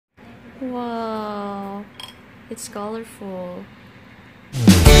Wow, it's colorful.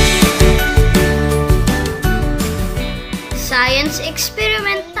 Science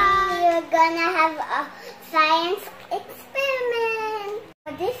experiment time! We're gonna have a science experiment.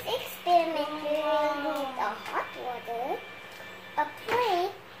 For this experiment, we will need a hot water, a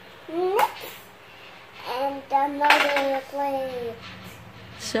plate, mix, and another plate.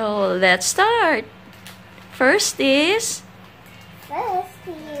 So let's start. First is...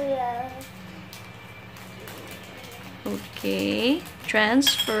 Okay,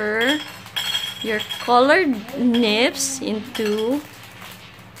 transfer your colored nips into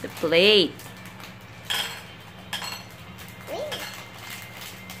the plate.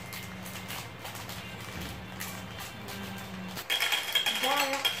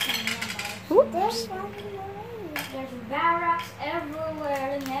 Oops. There's barracks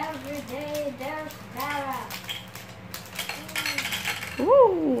everywhere and every day there's barracks.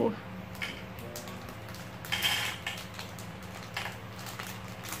 Ooh.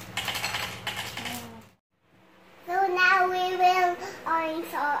 So now we will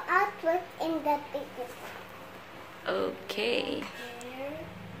arrange our artwork in the picture. Okay.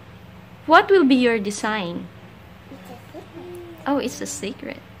 What will be your design? It's a secret. Oh, it's a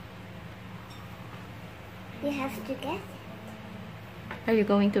secret. You have to guess. Are you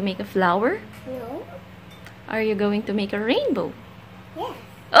going to make a flower? No. Are you going to make a rainbow? Yes.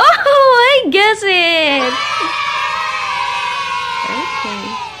 Oh, I guess it! Okay.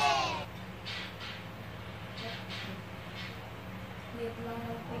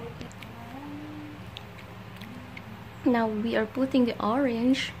 Now we are putting the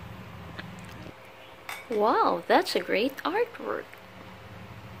orange. Wow, that's a great artwork.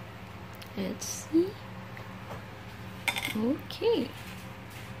 Let's see. Okay.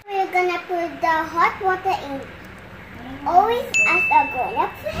 We're gonna put the hot water in. Always ask a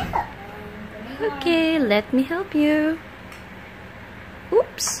grown-up for help. Okay, let me help you.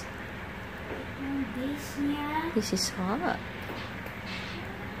 Oops. This is hot.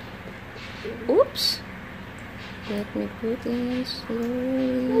 Oops. Let me put in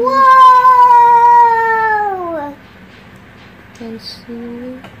slowly. Whoa! Can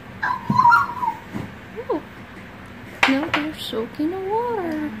see. Oh. Now they're soaking the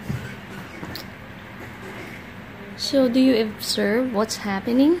water. So, do you observe what's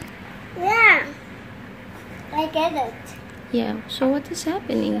happening? Yeah. I get it. Yeah. So, what is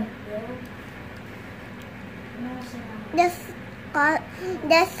happening? This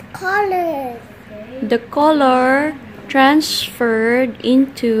color. The color transferred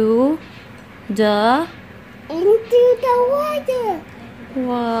into the water.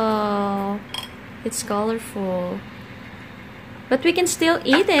 Wow, it's colorful. But we can still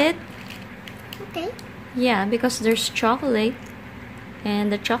eat it. Okay. Yeah, because there's chocolate.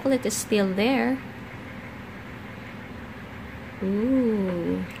 And the chocolate is still there.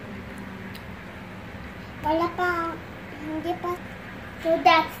 Ooh. Wala pa. Hindi pa. So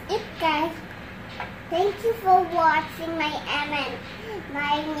that's it, guys. Thank you for watching my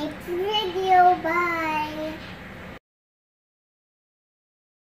next video. Bye.